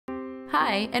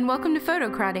Hi, and welcome to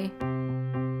Photocraty.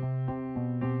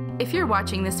 If you're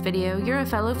watching this video, you're a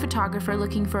fellow photographer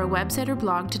looking for a website or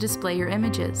blog to display your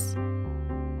images.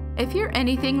 If you're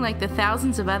anything like the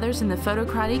thousands of others in the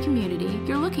Photocraty community,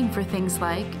 you're looking for things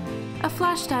like a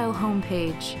flash-style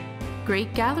homepage,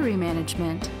 great gallery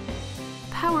management,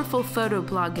 powerful photo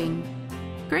blogging,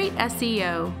 great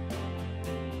SEO,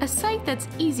 a site that's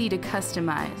easy to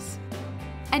customize,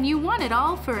 and you want it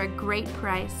all for a great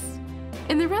price.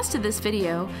 In the rest of this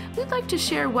video, we'd like to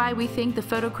share why we think the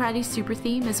Photocraty Super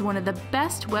Theme is one of the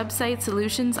best website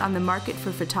solutions on the market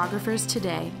for photographers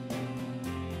today.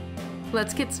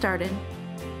 Let's get started.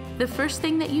 The first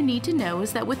thing that you need to know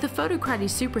is that with the Photocraty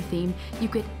Super Theme, you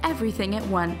get everything at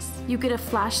once. You get a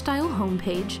flash-style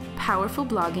homepage, powerful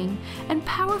blogging, and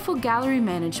powerful gallery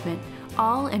management,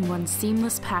 all in one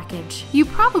seamless package. You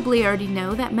probably already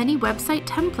know that many website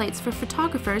templates for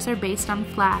photographers are based on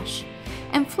Flash.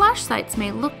 And Flash sites may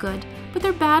look good, but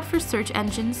they're bad for search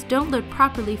engines, don't load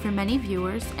properly for many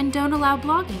viewers, and don't allow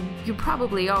blogging. You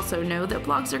probably also know that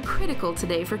blogs are critical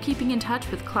today for keeping in touch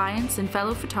with clients and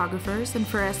fellow photographers and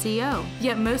for SEO.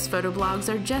 Yet most photo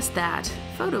blogs are just that,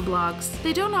 photo blogs.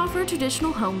 They don't offer a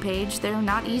traditional homepage, they're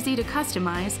not easy to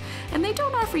customize, and they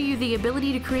don't offer you the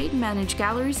ability to create and manage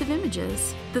galleries of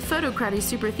images. The Photocraty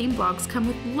Super Theme blogs come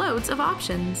with loads of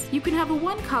options. You can have a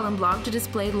one-column blog to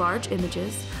display large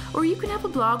images, or you can have a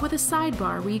blog with a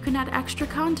sidebar where you can add extra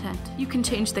content. You can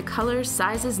change the colors,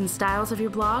 sizes, and styles of your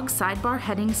blog, sidebar,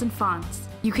 headings, and fonts.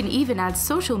 You can even add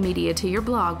social media to your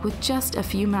blog with just a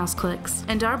few mouse clicks.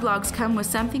 And our blogs come with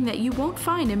something that you won't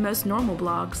find in most normal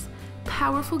blogs: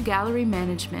 powerful gallery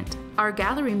management. Our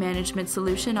gallery management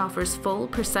solution offers full,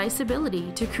 precise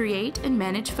ability to create and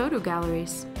manage photo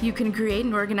galleries. You can create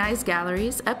and organize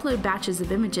galleries, upload batches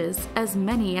of images, as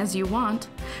many as you want,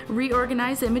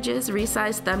 reorganize images,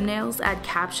 resize thumbnails, add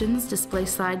captions, display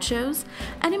slideshows,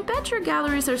 and embed your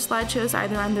galleries or slideshows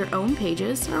either on their own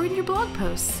pages or in your blog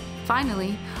posts.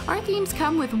 Finally, our themes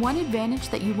come with one advantage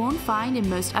that you won't find in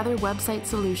most other website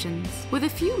solutions. With a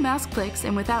few mouse clicks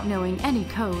and without knowing any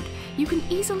code, you can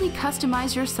easily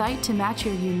customize your site to match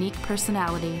your unique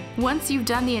personality. Once you've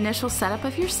done the initial setup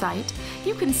of your site,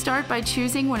 you can start by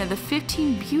choosing one of the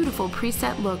 15 beautiful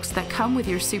preset looks that come with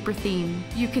your super theme.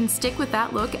 You can stick with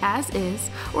that look as is,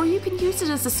 or you can use it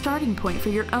as a starting point for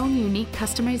your own unique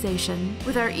customization.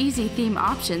 With our easy theme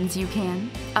options, you can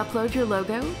upload your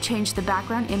logo, change the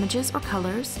background images or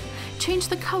colors, change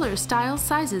the color, style,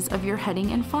 sizes of your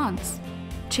heading and fonts,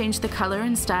 change the color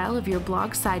and style of your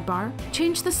blog sidebar,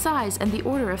 change the size and the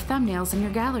order of thumbnails in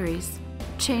your galleries,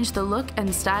 change the look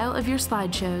and style of your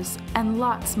slideshows, and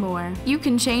lots more. You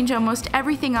can change almost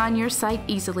everything on your site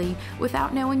easily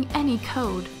without knowing any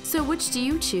code. So which do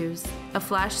you choose? A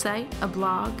Flash site, a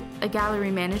blog, a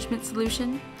gallery management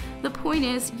solution? The point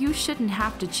is, you shouldn't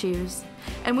have to choose.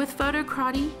 And with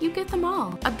Photocraty, you get them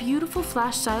all. A beautiful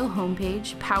Flash-style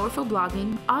homepage, powerful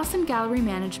blogging, awesome gallery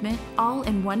management, all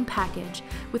in one package,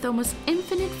 with almost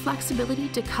infinite flexibility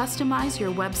to customize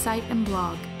your website and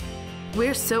blog.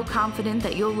 We're so confident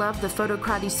that you'll love the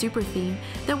Photocraty Super Theme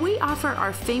that we offer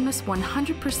our famous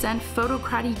 100%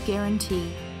 Photocraty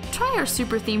guarantee. Try our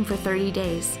Super Theme for 30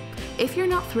 days. If you're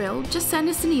not thrilled, just send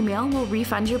us an email and we'll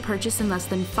refund your purchase in less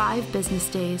than 5 business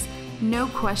days. No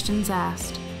questions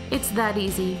asked. It's that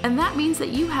easy, and that means that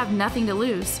you have nothing to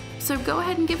lose. So go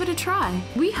ahead and give it a try.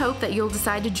 We hope that you'll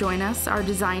decide to join us, our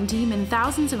design team, and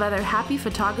thousands of other happy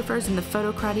photographers in the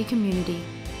Photocraty community.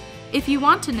 If you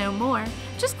want to know more,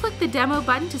 just click the demo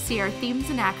button to see our themes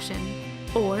in action,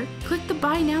 or click the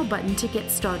Buy Now button to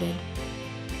get started.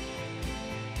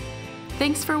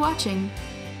 Thanks for watching.